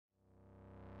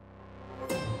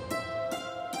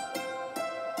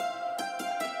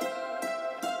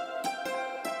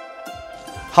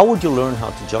How would you learn how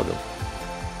to juggle?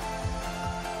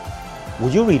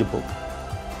 Would you read a book?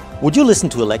 Would you listen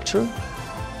to a lecture?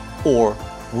 Or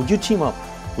would you team up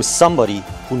with somebody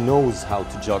who knows how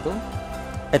to juggle?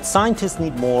 At Scientists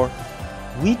Need More,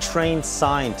 we train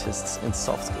scientists in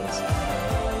soft skills.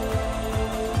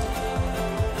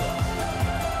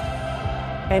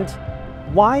 And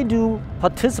why do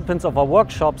participants of our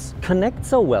workshops connect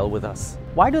so well with us?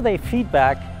 Why do they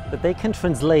feedback that they can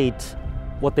translate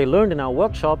what they learned in our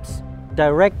workshops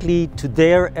directly to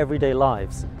their everyday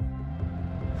lives?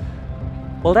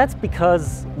 Well, that's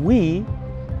because we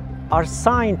are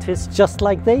scientists just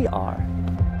like they are.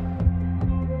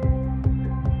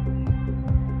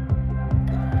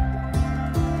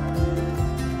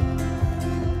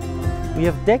 We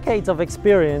have decades of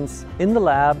experience in the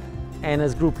lab and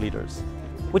as group leaders,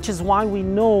 which is why we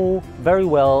know very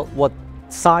well what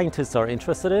scientists are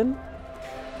interested in,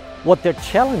 what their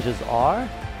challenges are,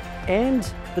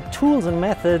 and the tools and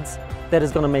methods that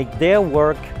is going to make their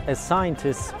work as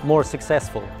scientists more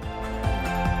successful.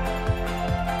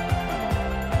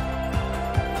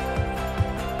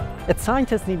 At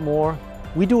Scientists Need More,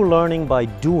 we do learning by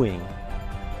doing.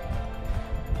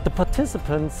 The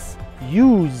participants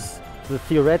use the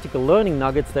theoretical learning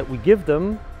nuggets that we give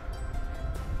them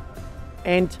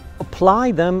and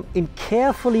apply them in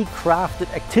carefully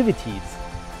crafted activities.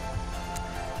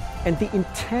 And the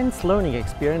intense learning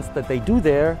experience that they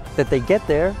get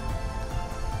there,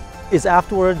 is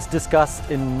afterwards discussed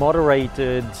in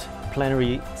moderated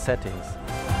plenary settings.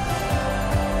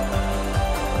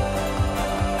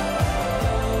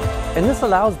 And this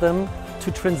allows them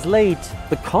to translate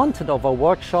the content of our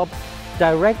workshop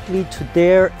directly to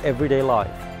their everyday life,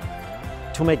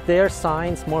 to make their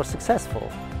science more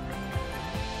successful.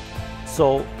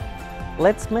 So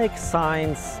let's make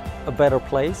science a better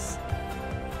place,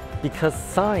 because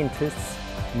scientists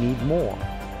need more.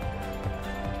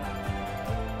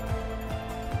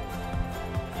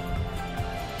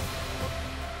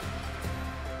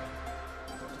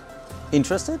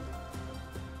 Interested?